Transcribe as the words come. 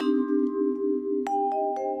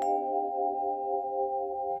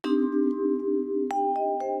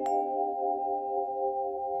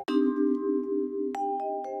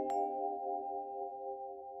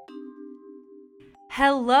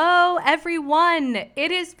Hello, everyone. It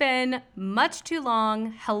has been much too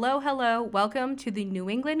long. Hello. Welcome to the New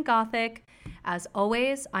England Gothic. As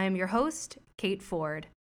always, I am your host, Kate Ford.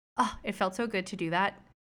 Oh, it felt so good to do that.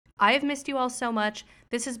 I have missed you all so much.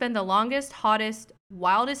 This has been the longest, hottest,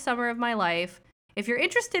 wildest summer of my life. If you're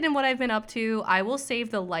interested in what I've been up to, I will save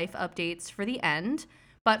the life updates for the end.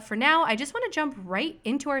 But for now, I just want to jump right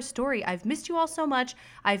into our story. I've missed you all so much.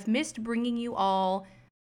 I've missed bringing you all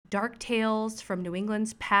dark tales from New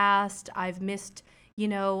England's past. I've missed,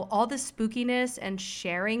 all the spookiness and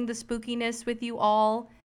sharing the spookiness with you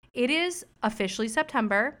all. It is officially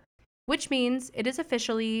September, which means it is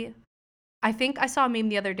officially, I think I saw a meme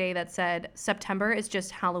the other day that said September is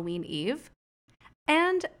just Halloween Eve.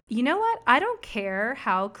 And you know what? I don't care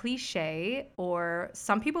how cliche, or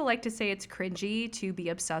some people like to say it's cringy to be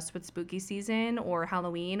obsessed with spooky season or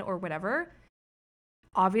Halloween or whatever.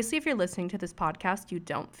 Obviously, if you're listening to this podcast, you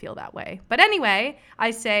don't feel that way. But anyway,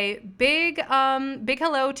 I say big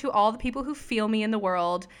hello to all the people who feel me in the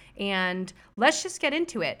world, and let's just get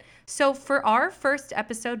into it. So for our first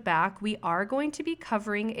episode back, we are going to be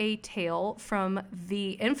covering a tale from the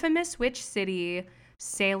infamous witch city,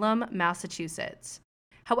 Salem, Massachusetts.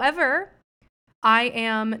 However, I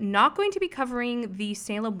am not going to be covering the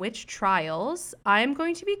Salem witch trials. I'm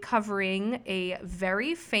going to be covering a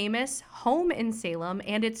very famous home in Salem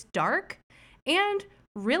and its dark and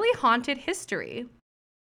really haunted history.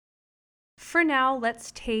 For now,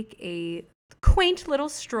 let's take a quaint little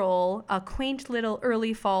stroll, a quaint little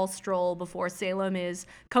early fall stroll before Salem is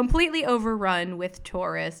completely overrun with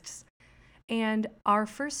tourists. And our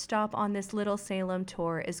first stop on this little Salem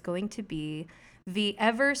tour is going to be the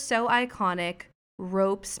ever so iconic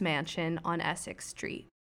Ropes Mansion on Essex Street.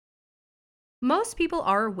 Most people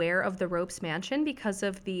are aware of the Ropes Mansion because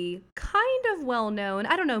of the kind of well-known,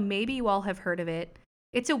 I don't know, maybe you all have heard of it.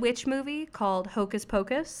 It's a witch movie called Hocus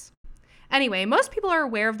Pocus. Anyway, most people are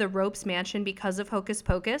aware of the Ropes Mansion because of Hocus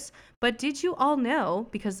Pocus, but did you all know,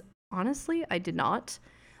 because honestly, I did not,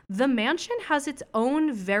 the mansion has its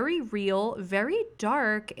own very real, very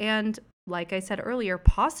dark, and, like I said earlier,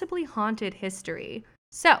 possibly haunted history.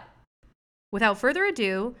 So, without further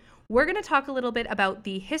ado, we're going to talk a little bit about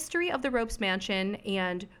the history of the Ropes Mansion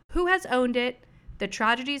and who has owned it, the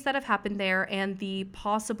tragedies that have happened there, and the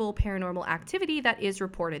possible paranormal activity that is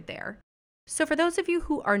reported there. So for those of you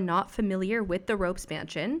who are not familiar with the Ropes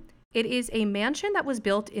Mansion, it is a mansion that was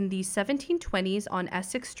built in the 1720s on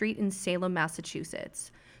Essex Street in Salem,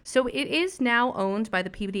 Massachusetts. So it is now owned by the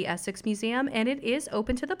Peabody Essex Museum, and it is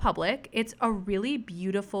open to the public. It's a really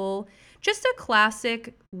beautiful, just a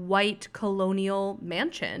classic white colonial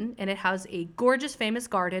mansion, and it has a gorgeous famous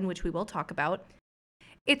garden, which we will talk about.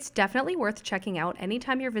 It's definitely worth checking out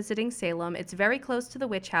anytime you're visiting Salem. It's very close to the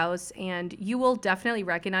witch house, and you will definitely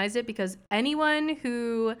recognize it because anyone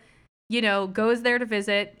who, goes there to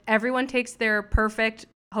visit, everyone takes their perfect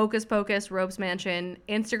Hocus Pocus Ropes Mansion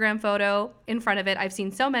Instagram photo in front of it. I've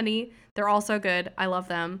seen so many. They're all so good. I love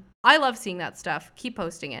them. I love seeing that stuff. Keep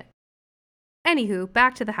posting it. Anywho,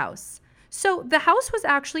 back to the house. So the house was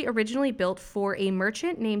actually originally built for a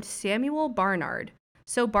merchant named Samuel Barnard.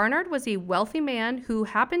 So Barnard was a wealthy man who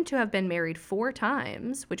happened to have been married 4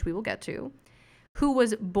 times, which we will get to, who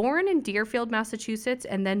was born in Deerfield, Massachusetts,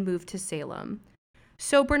 and then moved to Salem.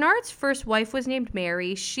 So Bernard's first wife was named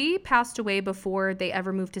Mary. She passed away before they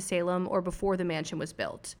ever moved to Salem or before the mansion was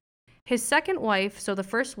built. His second wife, so the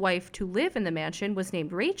first wife to live in the mansion, was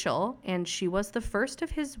named Rachel, and she was the first of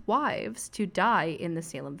his wives to die in the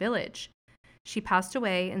Salem village. She passed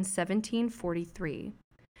away in 1743.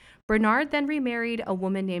 Bernard then remarried a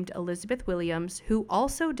woman named Elizabeth Williams, who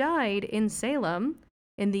also died in Salem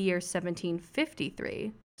in the year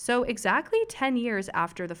 1753. So exactly 10 years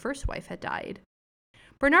after the first wife had died.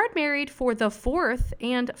 Bernard married for the 4th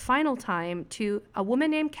and final time to a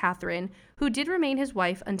woman named Catherine, who did remain his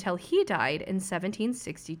wife until he died in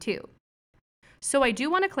 1762. So I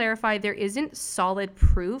do want to clarify, there isn't solid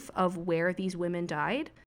proof of where these women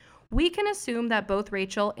died. We can assume that both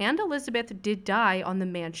Rachel and Elizabeth did die on the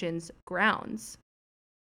mansion's grounds.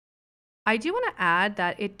 I do want to add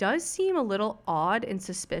that it does seem a little odd and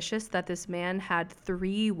suspicious that this man had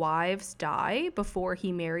 3 wives die before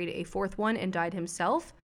he married a 4th one and died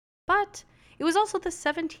himself, but it was also the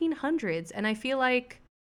 1700s, and I feel like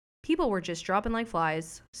people were just dropping like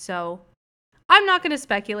flies, so I'm not going to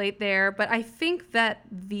speculate there, but I think that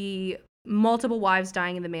the multiple wives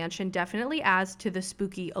dying in the mansion definitely adds to the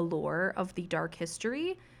spooky allure of the dark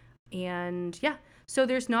history, and yeah. So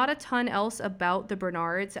there's not a ton else about the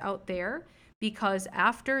Bernards out there because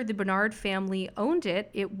after the Bernard family owned it,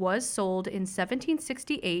 it was sold in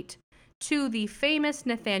 1768 to the famous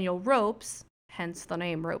Nathaniel Ropes, hence the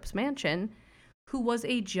name Ropes Mansion, who was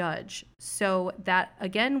a judge. So that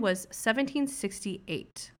again was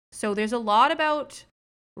 1768. So there's a lot about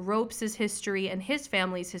Ropes' history and his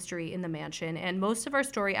family's history in the mansion, and most of our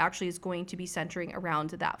story actually is going to be centering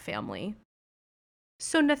around that family.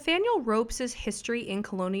 So Nathaniel Ropes' history in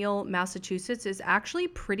colonial Massachusetts is actually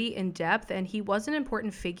pretty in-depth, and he was an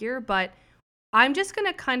important figure, but I'm just going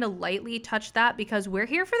to kind of lightly touch that because we're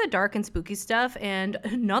here for the dark and spooky stuff and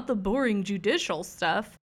not the boring judicial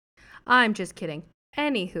stuff. I'm just kidding.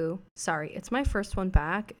 Anywho, sorry, it's my first one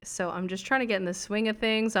back, so I'm just trying to get in the swing of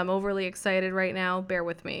things. I'm overly excited right now. Bear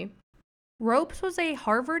with me. Ropes was a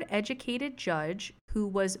Harvard-educated judge who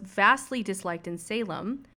was vastly disliked in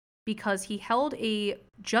Salem because he held a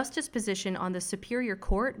justice position on the Superior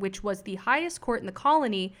Court, which was the highest court in the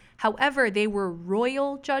colony. However, they were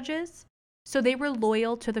royal judges, so they were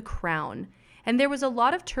loyal to the crown. And there was a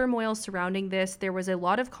lot of turmoil surrounding this. There was a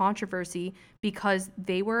lot of controversy because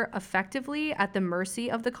they were effectively at the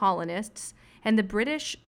mercy of the colonists, and the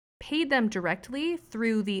British paid them directly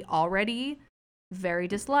through the already very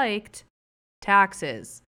disliked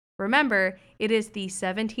taxes. Remember, it is the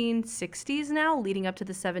 1760s now, leading up to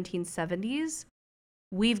the 1770s.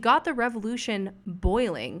 We've got the revolution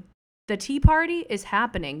boiling. The Tea Party is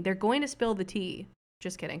happening. They're going to spill the tea.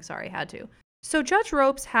 Just kidding. Sorry, had to. So Judge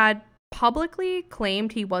Ropes had publicly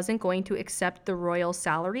claimed he wasn't going to accept the royal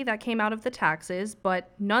salary that came out of the taxes,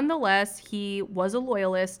 but nonetheless, he was a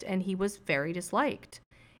loyalist and he was very disliked.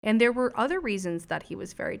 And there were other reasons that he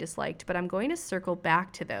was very disliked, but I'm going to circle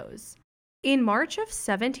back to those. In March of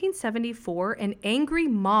 1774, an angry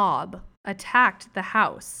mob attacked the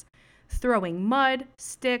house, throwing mud,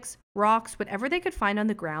 sticks, rocks, whatever they could find on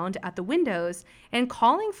the ground at the windows, and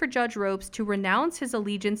calling for Judge Ropes to renounce his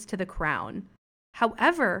allegiance to the crown.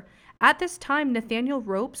 However, at this time, Nathaniel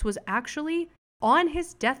Ropes was actually on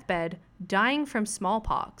his deathbed, dying from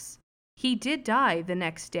smallpox. He did die the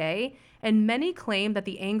next day, and many claim that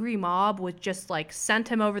the angry mob would just sent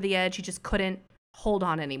him over the edge. He just couldn't hold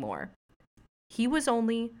on anymore. He was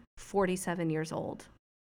only 47 years old.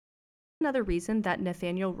 Another reason that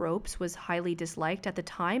Nathaniel Ropes was highly disliked at the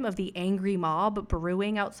time of the angry mob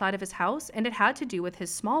brewing outside of his house, and it had to do with his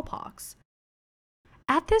smallpox.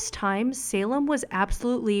 At this time, Salem was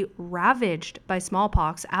absolutely ravaged by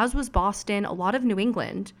smallpox, as was Boston, a lot of New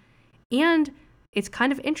England. And it's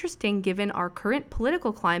kind of interesting given our current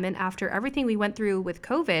political climate after everything we went through with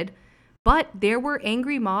COVID, but there were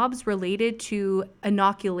angry mobs related to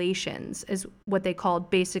inoculations, is what they called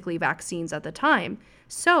basically vaccines at the time.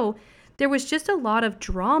 So there was just a lot of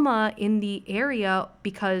drama in the area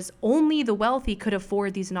because only the wealthy could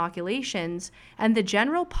afford these inoculations, and the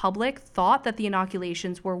general public thought that the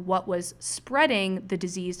inoculations were what was spreading the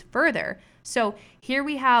disease further. So here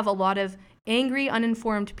we have a lot of angry,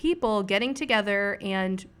 uninformed people getting together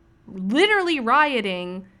and literally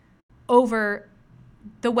rioting over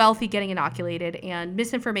the wealthy getting inoculated and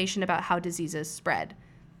misinformation about how diseases spread.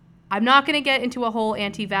 I'm not going to get into a whole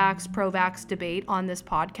anti-vax, pro-vax debate on this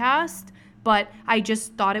podcast, but I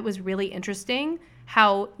just thought it was really interesting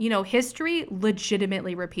how, history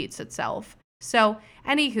legitimately repeats itself. So,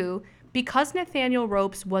 anywho, because Nathaniel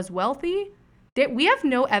Ropes was wealthy, we have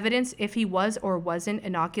no evidence if he was or wasn't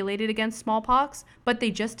inoculated against smallpox, but they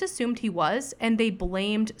just assumed he was, and they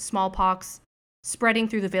blamed smallpox spreading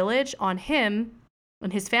through the village on him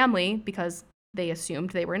and his family because they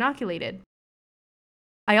assumed they were inoculated.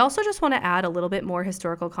 I also just want to add a little bit more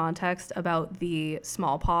historical context about the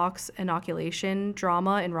smallpox inoculation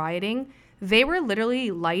drama and rioting. They were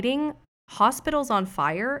literally lighting hospitals on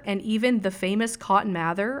fire, and even the famous Cotton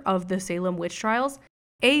Mather of the Salem witch trials,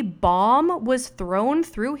 a bomb was thrown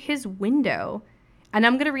through his window. And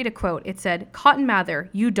I'm going to read a quote. It said, "Cotton Mather,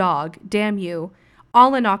 you dog, damn you.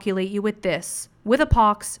 I'll inoculate you with this, with a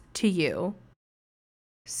pox to you."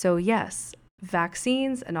 So yes,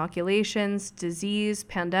 vaccines, inoculations, disease,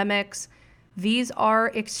 pandemics, these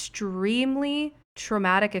are extremely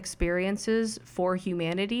traumatic experiences for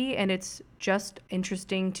humanity, and it's just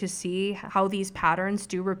interesting to see how these patterns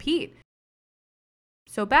do repeat.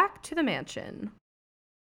 So back to the mansion.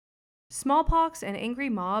 Smallpox and angry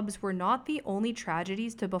mobs were not the only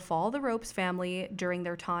tragedies to befall the Ropes family during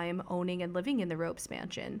their time owning and living in the Ropes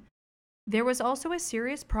mansion. There was also a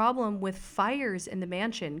serious problem with fires in the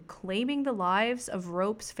mansion, claiming the lives of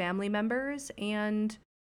Ropes family members and,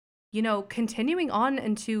 continuing on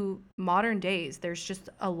into modern days. There's just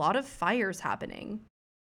a lot of fires happening.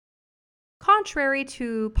 Contrary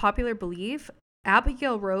to popular belief,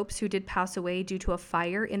 Abigail Ropes, who did pass away due to a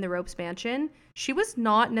fire in the Ropes mansion, she was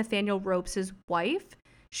not Nathaniel Ropes' wife.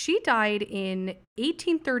 She died in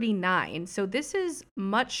 1839, so this is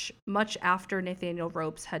much, much after Nathaniel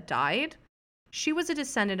Ropes had died. She was a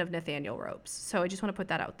descendant of Nathaniel Ropes, so I just want to put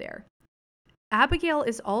that out there. Abigail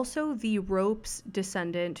is also the Ropes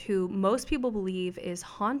descendant who most people believe is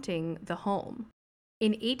haunting the home.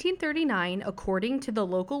 In 1839, according to the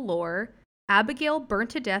local lore, Abigail burnt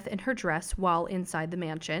to death in her dress while inside the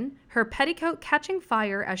mansion, her petticoat catching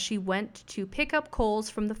fire as she went to pick up coals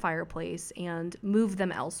from the fireplace and move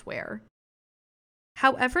them elsewhere.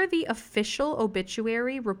 However, the official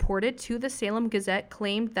obituary reported to the Salem Gazette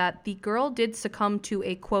claimed that the girl did succumb to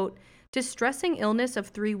a, quote, distressing illness of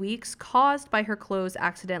 3 weeks caused by her clothes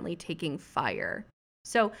accidentally taking fire.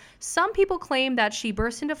 So, some people claim that she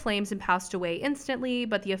burst into flames and passed away instantly,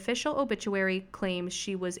 but the official obituary claims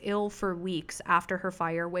she was ill for weeks after her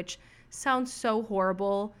fire, which sounds so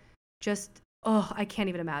horrible. Just, oh, I can't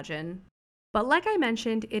even imagine. But like I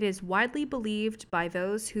mentioned, it is widely believed by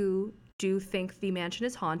those who do think the mansion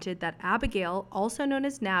is haunted that Abigail, also known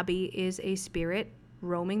as Nabby, is a spirit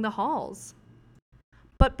roaming the halls.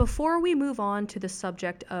 But before we move on to the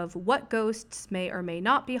subject of what ghosts may or may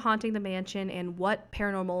not be haunting the mansion and what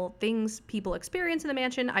paranormal things people experience in the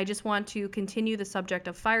mansion, I just want to continue the subject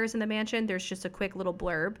of fires in the mansion. There's just a quick little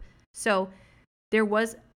blurb. So there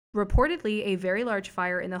was reportedly a very large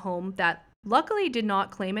fire in the home that luckily did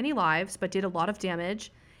not claim any lives, but did a lot of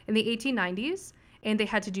damage in the 1890s, and they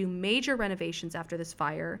had to do major renovations after this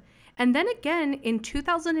fire. And then again in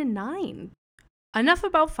 2009. Enough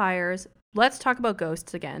about fires. Let's talk about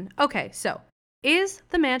ghosts again. Okay, so is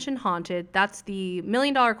the mansion haunted? That's the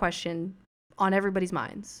million-dollar question on everybody's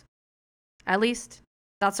minds. At least,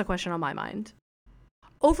 that's a question on my mind.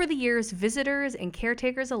 Over the years, visitors and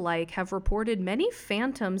caretakers alike have reported many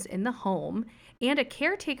phantoms in the home, and a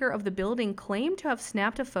caretaker of the building claimed to have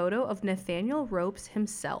snapped a photo of Nathaniel Ropes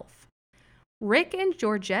himself. Rick and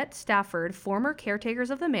Georgette Stafford, former caretakers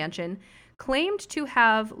of the mansion, claimed to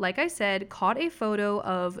have, like I said, caught a photo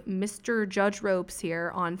of Mr. Judge Ropes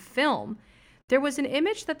here on film. There was an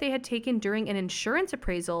image that they had taken during an insurance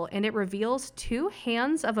appraisal, and it reveals 2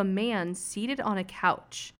 hands of a man seated on a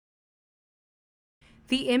couch.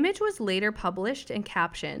 The image was later published and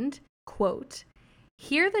captioned, quote,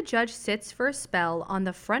 "Here the judge sits for a spell on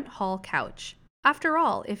the front hall couch. After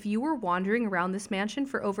all, if you were wandering around this mansion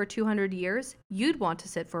for over 200 years, you'd want to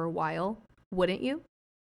sit for a while, wouldn't you?"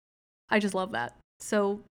 I just love that.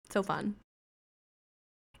 So fun.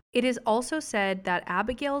 It is also said that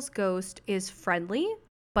Abigail's ghost is friendly,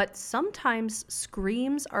 but sometimes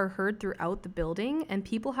screams are heard throughout the building, and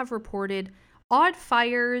people have reported odd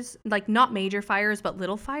fires, like not major fires, but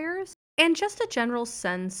little fires, and just a general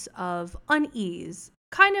sense of unease.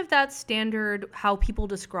 Kind of that standard how people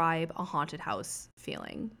describe a haunted house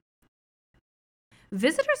feeling.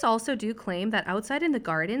 Visitors also do claim that outside in the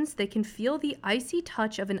gardens, they can feel the icy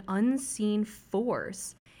touch of an unseen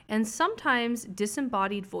force, and sometimes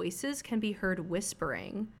disembodied voices can be heard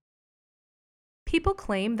whispering. People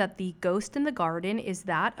claim that the ghost in the garden is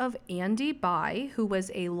that of Andy By, who was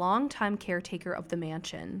a longtime caretaker of the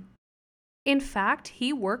mansion. In fact,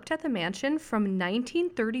 he worked at the mansion from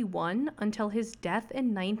 1931 until his death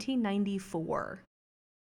in 1994.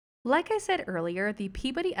 Like I said earlier, the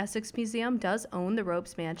Peabody Essex Museum does own the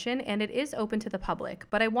Ropes Mansion, and it is open to the public,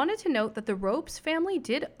 but I wanted to note that the Ropes family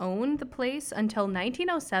did own the place until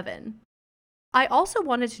 1907. I also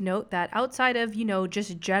wanted to note that outside of,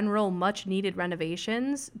 just general much-needed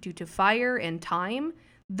renovations due to fire and time,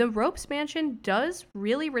 the Ropes Mansion does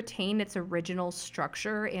really retain its original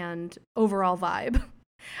structure and overall vibe.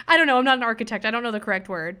 I don't know, I'm not an architect, I don't know the correct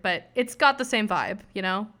word, but it's got the same vibe,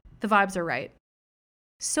 The vibes are right.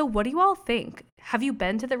 So what do you all think? Have you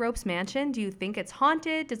been to the Ropes Mansion? Do you think it's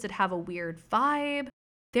haunted? Does it have a weird vibe?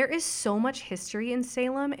 There is so much history in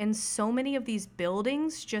Salem, and so many of these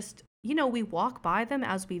buildings just, we walk by them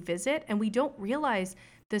as we visit, and we don't realize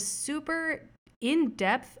the super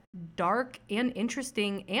in-depth, dark, and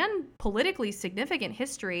interesting, and politically significant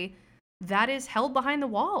history that is held behind the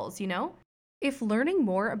walls, If learning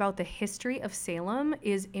more about the history of Salem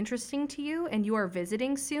is interesting to you and you are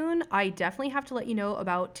visiting soon, I definitely have to let you know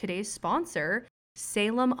about today's sponsor,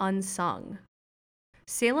 Salem Unsung.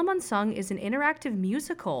 Salem Unsung is an interactive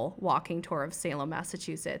musical walking tour of Salem,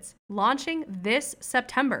 Massachusetts, launching this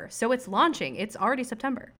September. So it's launching. It's already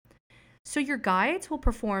September. So your guides will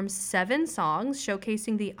perform 7 songs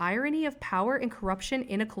showcasing the irony of power and corruption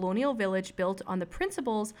in a colonial village built on the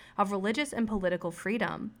principles of religious and political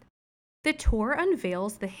freedom. The tour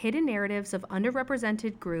unveils the hidden narratives of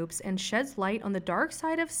underrepresented groups and sheds light on the dark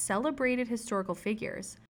side of celebrated historical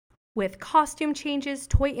figures. With costume changes,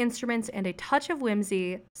 toy instruments, and a touch of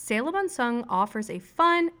whimsy, Salem Unsung offers a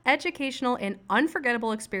fun, educational, and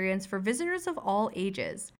unforgettable experience for visitors of all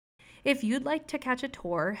ages. If you'd like to catch a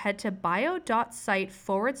tour, head to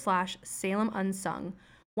bio.site/Salem Unsung.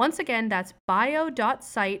 Once again, that's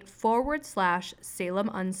bio.site/Salem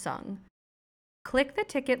Unsung. Click the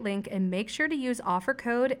ticket link and make sure to use offer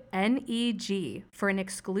code NEG for an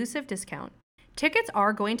exclusive discount. Tickets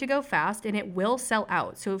are going to go fast and it will sell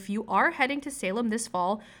out. So if you are heading to Salem this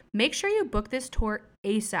fall, make sure you book this tour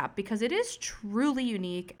ASAP because it is truly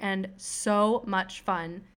unique and so much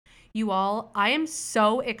fun. You all, I am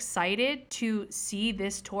so excited to see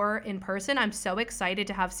this tour in person. I'm so excited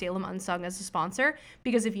to have Salem Unsung as a sponsor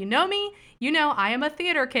because if you know me, you know I am a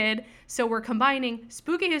theater kid. So we're combining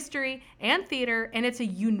spooky history and theater, and it's a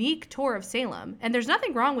unique tour of Salem. And there's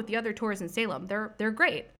nothing wrong with the other tours in Salem. They're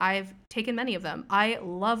great. I've taken many of them. I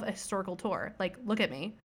love a historical tour. Like, look at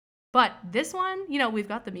me. But this one, we've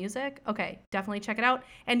got the music. Okay, definitely check it out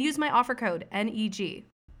and use my offer code NEG.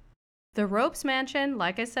 The Ropes Mansion,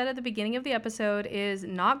 like I said at the beginning of the episode, is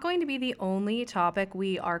not going to be the only topic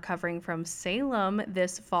we are covering from Salem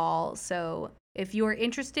this fall. So if you are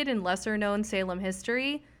interested in lesser known Salem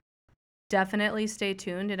history, definitely stay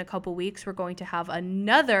tuned. In a couple weeks, we're going to have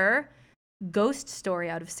another ghost story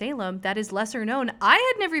out of Salem that is lesser known. I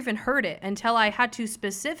had never even heard it until I had to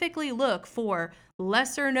specifically look for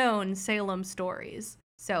lesser known Salem stories.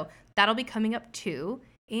 So that'll be coming up too.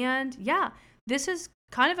 And yeah, this is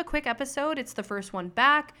kind of a quick episode. It's the first one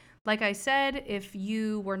back. Like I said, if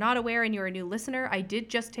you were not aware and you're a new listener, I did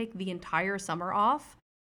just take the entire summer off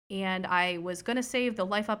and I was going to save the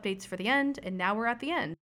life updates for the end, and now we're at the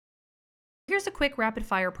end. Here's a quick rapid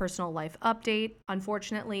fire personal life update.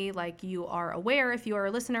 Unfortunately, like you are aware, if you are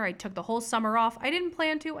a listener, I took the whole summer off. I didn't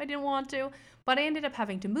plan to, I didn't want to, but I ended up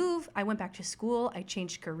having to move. I went back to school. I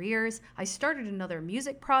changed careers. I started another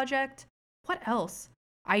music project. What else?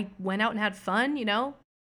 I went out and had fun, You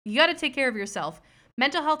got to take care of yourself.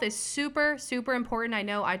 Mental health is super, super important. I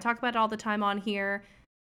know I talk about it all the time on here.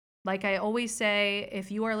 Like I always say,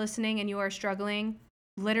 if you are listening and you are struggling,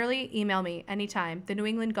 literally email me anytime,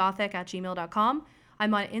 thenewenglandgothic@gmail.com.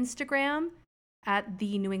 I'm on Instagram at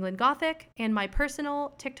the New England Gothic, and my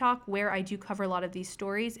personal TikTok where I do cover a lot of these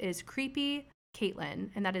stories is Creepy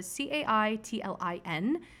Caitlin, and that is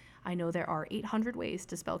Caitlin. I know there are 800 ways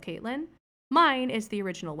to spell Caitlin. Mine is the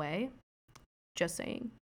original way. Just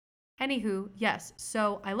saying. Anywho, yes,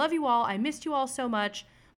 so I love you all. I missed you all so much.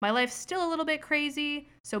 My life's still a little bit crazy,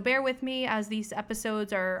 so bear with me as these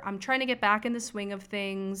episodes I'm trying to get back in the swing of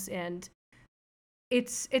things, and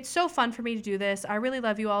it's so fun for me to do this. I really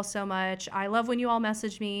love you all so much. I love when you all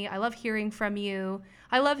message me. I love hearing from you.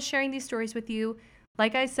 I love sharing these stories with you.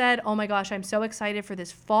 Like I said, oh my gosh, I'm so excited for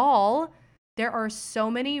this fall. There are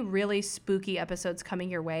so many really spooky episodes coming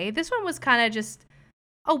your way. This one was kind of just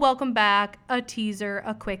a welcome back, a teaser,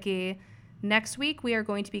 a quickie. Next week, we are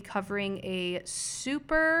going to be covering a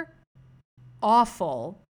super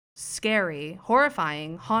awful, scary,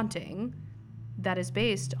 horrifying haunting that is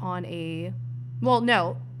based on the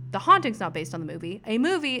haunting's not based on the movie. A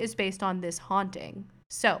movie is based on this haunting.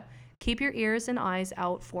 So keep your ears and eyes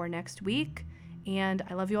out for next week. And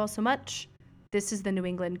I love you all so much. This is the New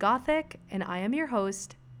England Gothic, and I am your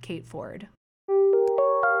host, Kate Ford.